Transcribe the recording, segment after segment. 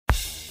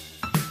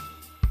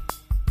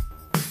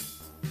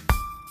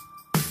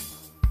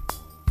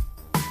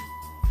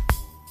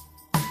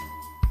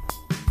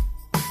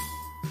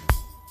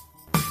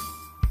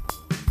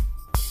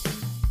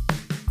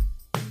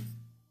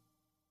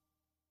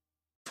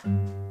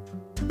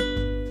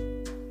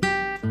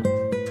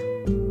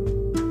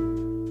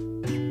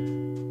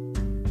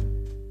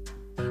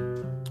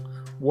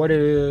what it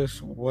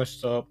is,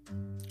 what's up.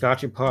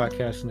 Got your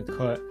podcast in the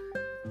cut.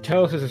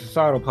 Tales is a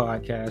societal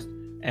podcast,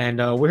 and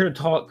we're here to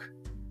talk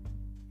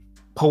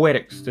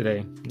poetics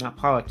today, not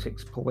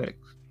politics,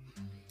 poetics.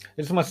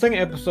 This is my second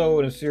episode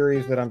in a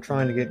series that I'm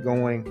trying to get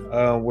going,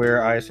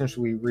 where I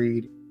essentially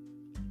read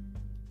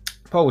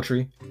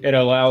poetry. It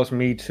allows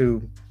me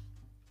to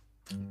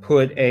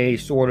put a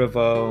sort of,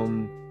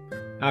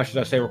 how should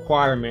I say,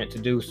 requirement to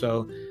do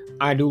so.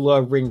 I do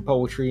love reading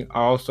poetry. I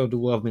also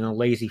do love being a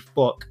lazy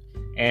fuck.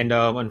 And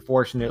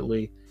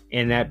unfortunately,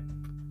 in that,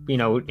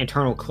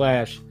 internal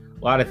clash,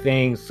 a lot of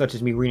things such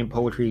as me reading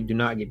poetry do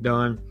not get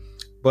done.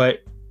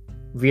 But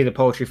via the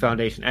Poetry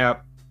Foundation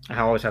app, I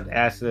always have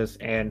access.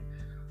 And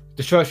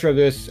the structure of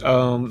this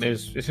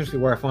is essentially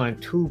where I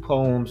find two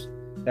poems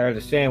that are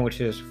the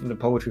sandwiches from the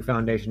Poetry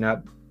Foundation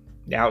app.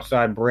 The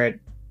outside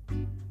bread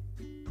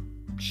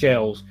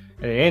shells,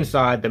 and the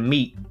inside, the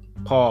meat,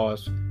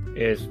 pause,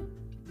 is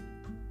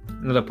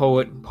another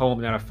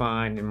poem that I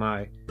find in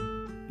my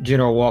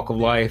general walk of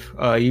life,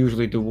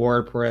 usually through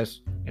WordPress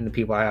and the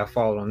people I have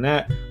followed on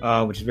that,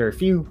 which is very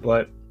few,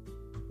 but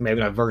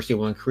maybe that diversity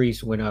will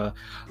increase when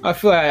I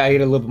feel like I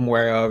get a little bit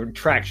more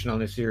traction on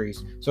this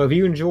series. So if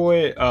you enjoy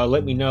it,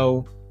 let me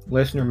know.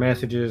 Listener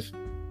messages,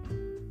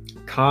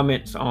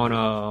 comments on,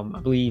 I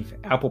believe,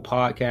 Apple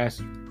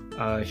Podcasts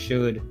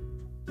should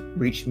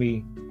reach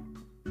me.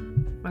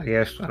 I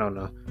guess, I don't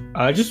know.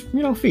 Just,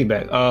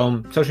 feedback.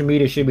 Social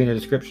media should be in the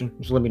description.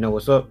 Just let me know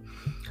what's up.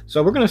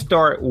 So we're going to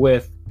start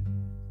with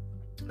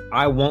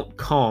I Won't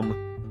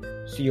Come,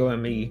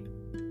 C-O-M-E,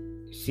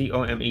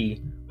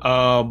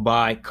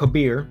 by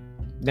Kabir.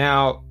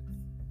 Now,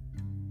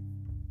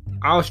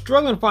 I was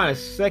struggling to find a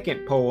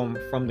second poem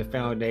from the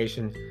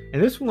foundation,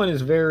 and this one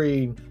is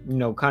very,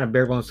 kind of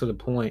bare bones to the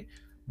point.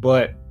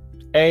 But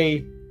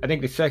I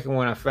think the second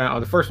one I found, or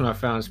the first one I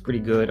found, is pretty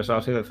good, so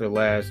I'll save that for the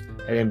last.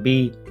 And then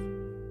B,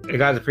 it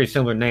got a pretty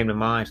similar name to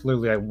mine. It's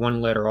literally like one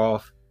letter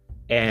off,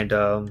 and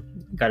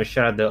got to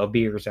shout out the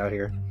Abirs out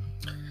here.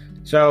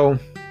 So,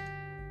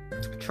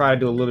 try to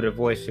do a little bit of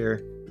voice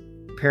here.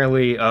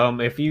 Apparently,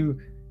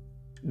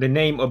 the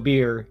name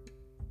Abir,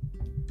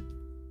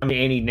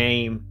 any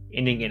name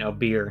ending in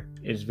Abir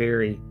is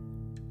very,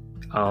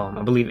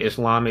 I believe,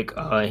 Islamic,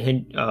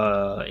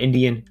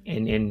 Indian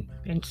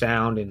in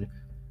sound and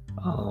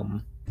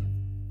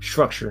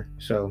structure.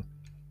 So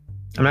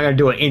I'm not going to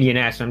do an Indian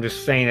accent. I'm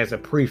just saying as a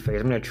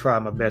preface. I'm going to try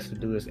my best to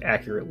do this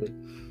accurately.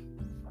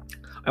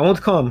 I want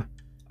to come.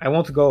 I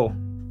want to go.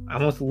 I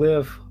want to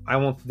live. I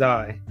want to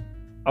die.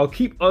 I'll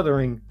keep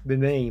othering the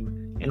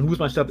name and lose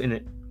myself in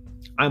it.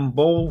 I'm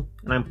bowl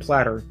and I'm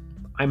platter.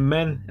 I'm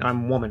man and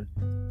I'm woman.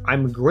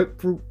 I'm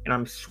grapefruit and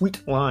I'm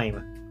sweet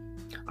lime.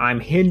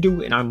 I'm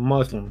Hindu and I'm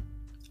Muslim.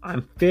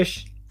 I'm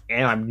fish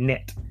and I'm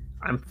net.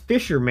 I'm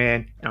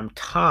fisherman and I'm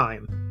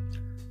time.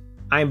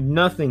 I'm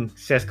nothing,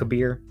 says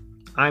Kabir.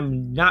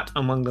 I'm not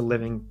among the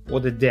living or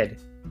the dead.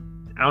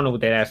 I don't know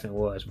what that accent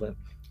was, but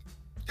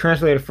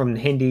translated from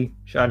Hindi.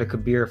 Shout out to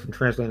Kabir for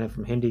translating it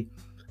from Hindi.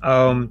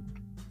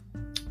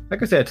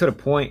 Like I said, to the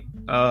point,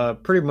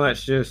 pretty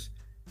much just,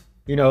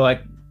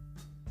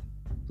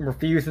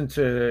 refusing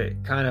to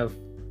kind of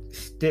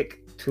stick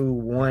to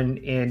one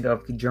end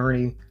of the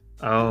journey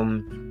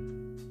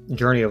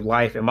of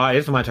life. And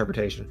this is my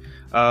interpretation.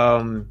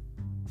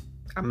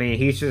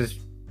 He's just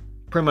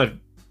pretty much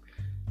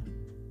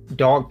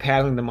dog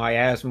paddling the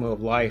miasma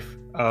of life,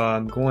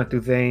 going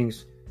through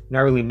things,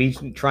 not really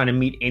trying to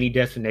meet any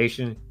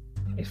destination.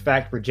 In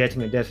fact, rejecting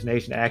the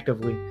destination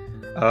actively.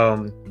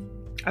 I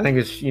think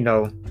it's,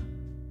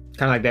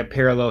 kind of like that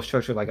parallel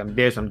structure, like I'm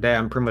this, I'm that.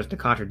 I'm pretty much the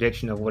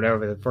contradiction of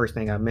whatever the first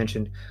thing I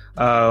mentioned.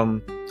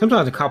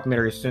 Sometimes the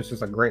complimentary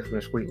sentences are great from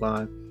the sweet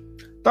line.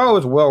 Thought it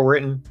was well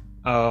written.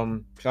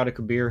 Shout out to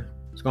Kabir.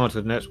 Let's go on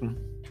to the next one.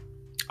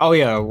 Oh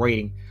yeah,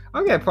 rating.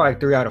 I'll get probably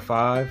 3 out of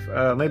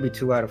 5, maybe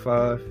 2 out of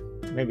 5,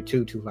 maybe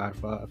 2 out of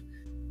 5.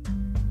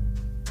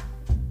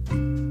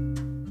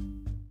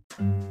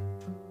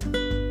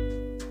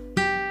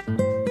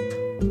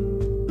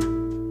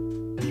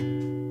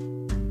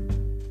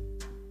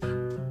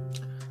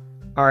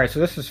 All right, so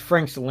this is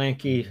Frank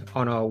Solanke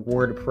on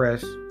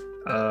WordPress.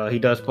 He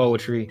does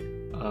poetry.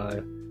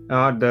 Now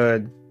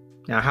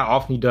how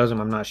often he does them,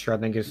 I'm not sure. I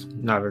think it's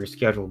not very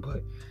scheduled,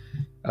 but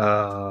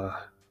I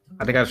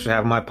think I should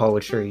have my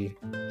poetry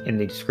in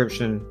the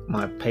description,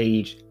 my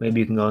page.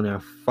 Maybe you can go in there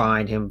and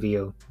find him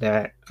via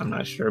that. I'm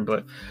not sure,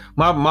 but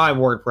my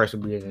WordPress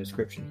will be in the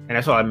description, and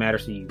that's all that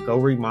matters to you. Go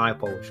read my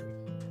poetry.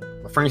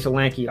 But Frank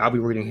Solanke, I'll be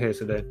reading his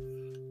today.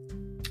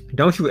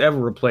 Don't you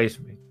ever replace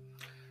me.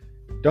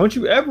 Don't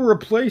you ever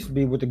replace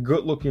me with a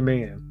good-looking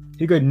man.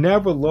 He could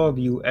never love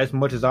you as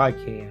much as I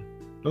can.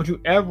 Don't you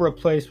ever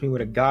replace me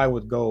with a guy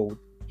with gold.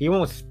 He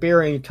won't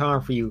spare any time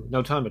for you,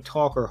 no time to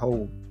talk or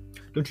hold.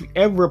 Don't you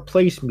ever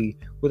replace me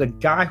with a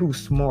guy who's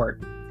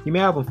smart. He may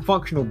have a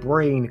functional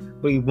brain,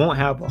 but he won't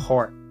have a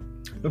heart.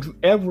 Don't you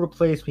ever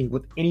replace me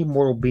with any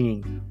mortal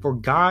being, for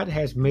God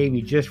has made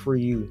me just for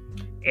you,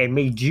 and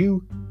made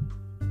you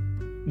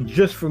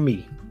just for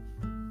me.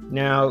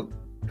 Now,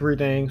 3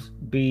 things.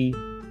 B,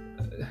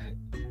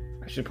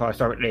 I should probably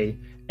start with A.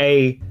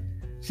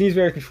 Seems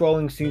very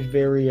controlling, seems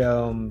very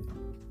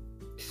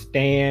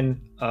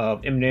Stan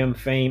of Eminem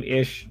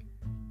fame-ish.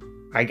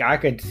 I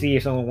could see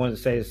if someone wanted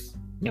to say this,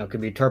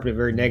 could be interpreted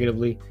very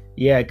negatively.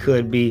 Yeah, it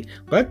could be.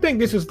 But I think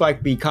this is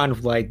like the kind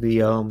of like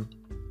the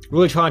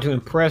really trying to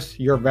impress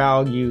your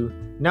value,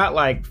 not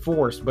like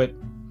force, but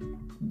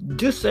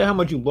just say how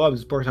much you love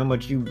this person, how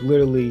much you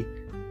literally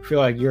feel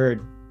like your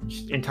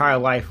entire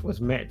life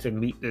was meant to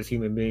meet this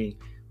human being.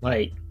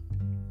 Like,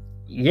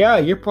 yeah,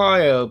 you're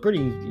probably a pretty,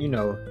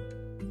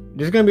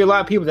 there's going to be a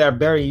lot of people that are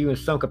better than you in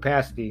some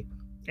capacity.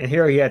 And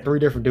here he had 3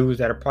 different dudes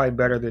that are probably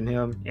better than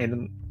him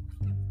in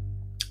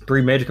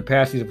 3 major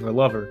capacities of a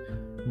lover.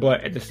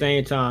 But at the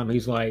same time,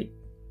 he's like,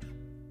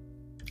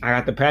 I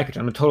got the package.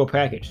 I'm the total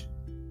package.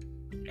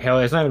 Hell,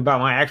 it's not even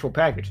about my actual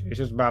package. It's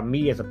just about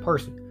me as a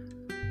person.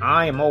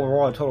 I am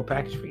overall a total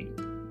package for you.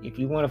 If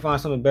you want to find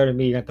something better than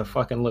me, you have to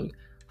fucking look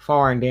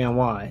far and damn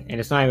wide. And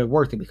it's not even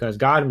worth it because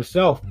God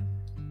himself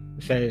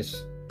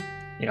says,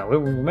 we're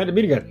meant to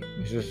be together.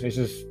 It's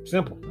just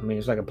simple. I mean,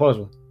 it's like a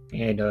puzzle.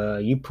 And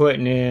you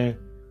putting in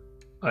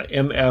a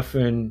MF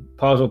and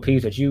puzzle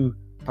piece that you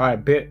probably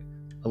bit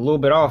a little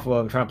bit off of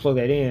and trying to plug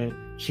that in,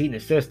 cheating the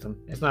system.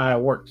 That's not how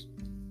it works.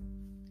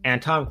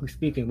 Anatomically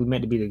speaking, we're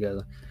meant to be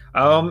together. I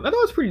thought it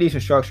was pretty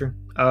decent structure.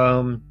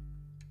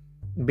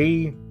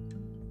 B,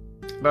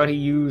 thought he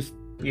used,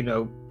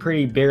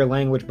 pretty bare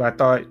language, but I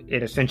thought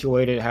it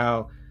accentuated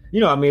how,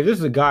 if this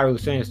is a guy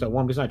who's saying stuff,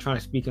 he's not trying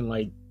to speak in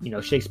like,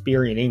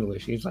 Shakespearean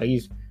English.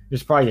 He's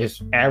just probably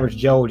his average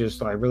Joe,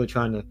 just like really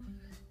trying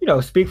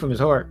to, speak from his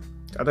heart.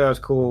 I thought it was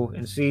cool.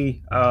 And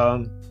C,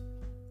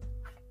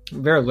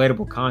 very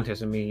relatable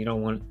context. I mean, you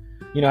don't want,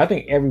 I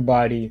think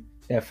everybody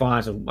that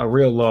finds a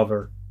real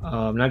lover,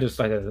 not just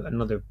like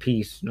another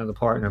piece, another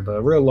partner, but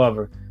a real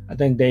lover, I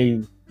think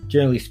they,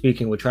 generally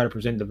speaking, would try to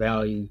present the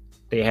value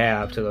they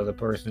have to the other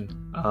person,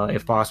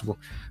 if possible.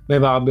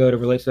 Maybe I'll be able to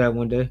relate to that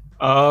one day.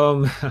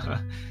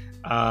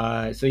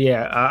 So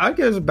yeah, I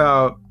guess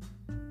about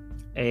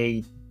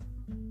a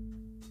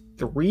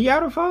 3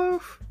 out of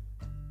 5.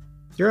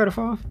 3 out of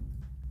 5.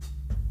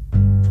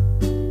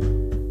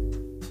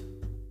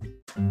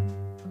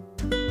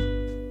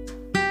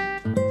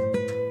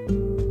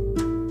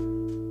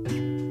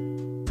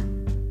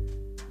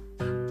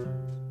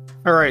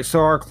 All right, so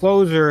our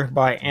closer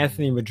by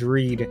Anthony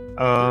Madrid.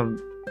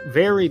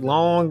 Very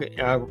long,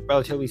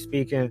 relatively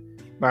speaking,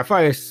 but I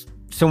find it's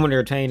somewhat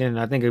entertaining, and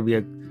I think it'd be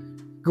a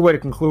good way to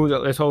conclude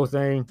this whole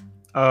thing.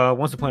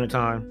 Once upon a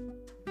time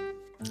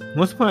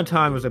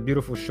was a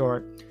beautiful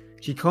shark.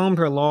 She combed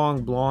her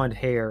long blonde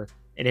hair,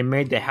 and it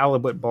made the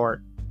halibut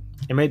bark.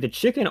 It made the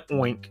chicken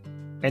oink,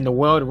 and the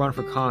whale run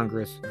for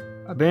Congress.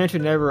 A man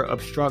should never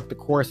obstruct the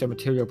course of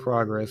material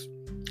progress.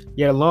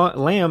 Yet a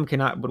lamb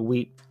cannot but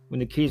weep when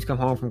the kids come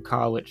home from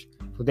college,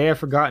 for they have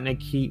forgotten to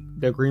keep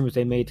the agreements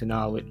they made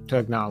to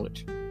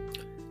acknowledge.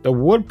 The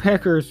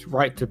woodpecker's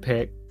right to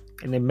peck,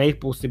 and the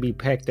maples to be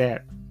pecked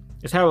at.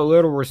 Let's have a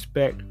little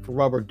respect for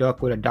rubber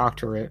duck with a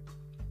doctorate.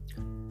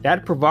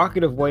 That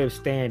provocative way of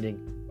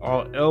standing,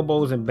 all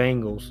elbows and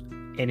bangles,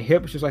 and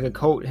hips just like a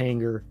coat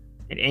hanger,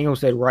 and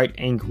angles at right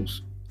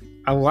angles.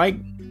 I like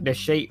the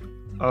shape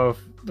of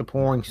the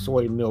pouring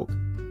soy milk,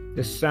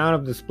 the sound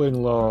of the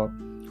splitting log,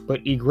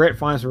 but Egret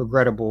finds it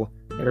regrettable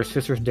that her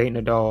sister's dating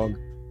a dog.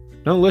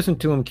 Don't listen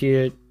to him,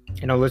 kid,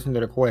 and don't listen to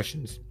their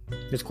questions.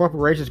 This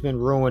corporation's been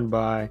ruined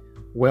by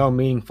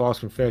well-meaning false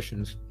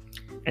confessions,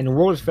 and the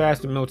world is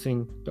fast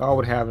melting. All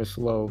would have is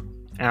slow,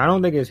 and I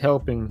don't think it's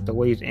helping the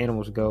way these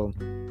animals go.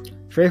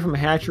 Straight from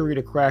hatchery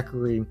to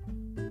crackery,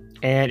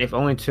 and if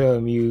only to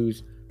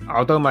amuse,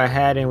 I'll throw my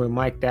hat in with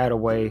Mike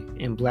Thataway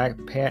in black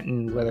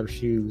patent leather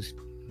shoes.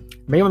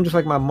 Maybe I'm just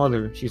like my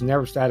mother, she's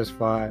never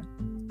satisfied.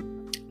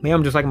 Maybe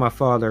I'm just like my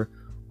father,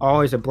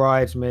 always a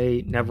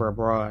bridesmaid, never a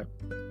bride.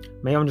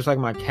 Maybe I'm just like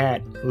my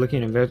cat,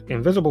 looking at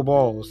invisible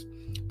balls.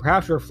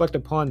 Perhaps reflect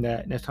upon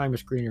that next time your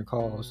screener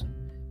calls.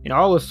 In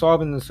all of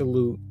solving the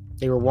salute,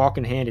 they were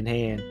walking hand in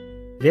hand.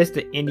 This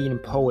the Indian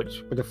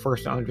poets were the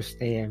first to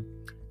understand.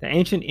 The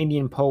ancient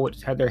Indian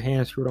poets had their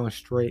hands screwed on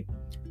straight,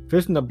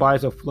 fisting the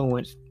bodies of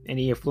fluence and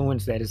the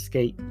influence that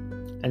escaped.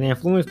 And the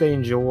influence they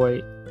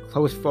enjoyed,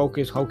 close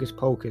focus, hocus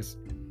pocus,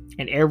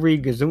 and every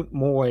gazoot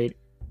moid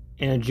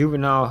and a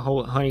juvenile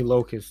honey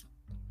locust.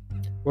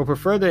 We'll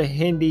prefer the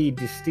Hindi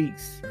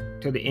distichs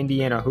to the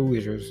Indiana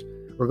Hoosiers.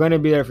 We're going to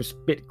be there for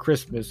Spit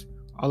Christmas,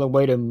 all the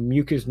way to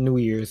Mucus New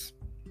Year's.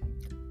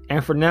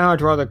 And for now,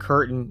 draw the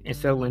curtain and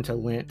settle into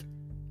Lent.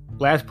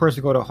 Last person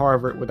to go to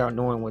Harvard without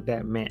knowing what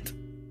that meant.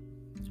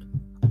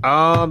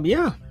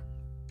 Yeah.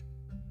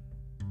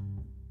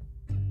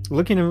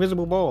 Looking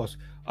invisible balls.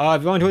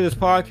 If you enjoyed this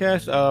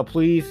podcast,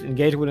 please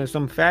engage with it in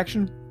some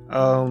faction.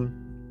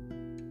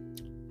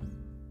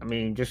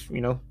 Just,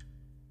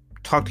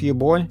 talk to your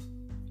boy.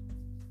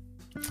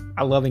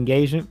 I love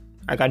engagement.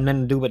 I got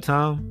nothing to do but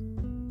time.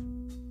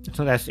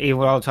 So that's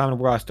even all the time in the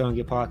world I still don't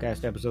get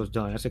podcast episodes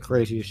done. That's the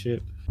craziest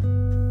shit.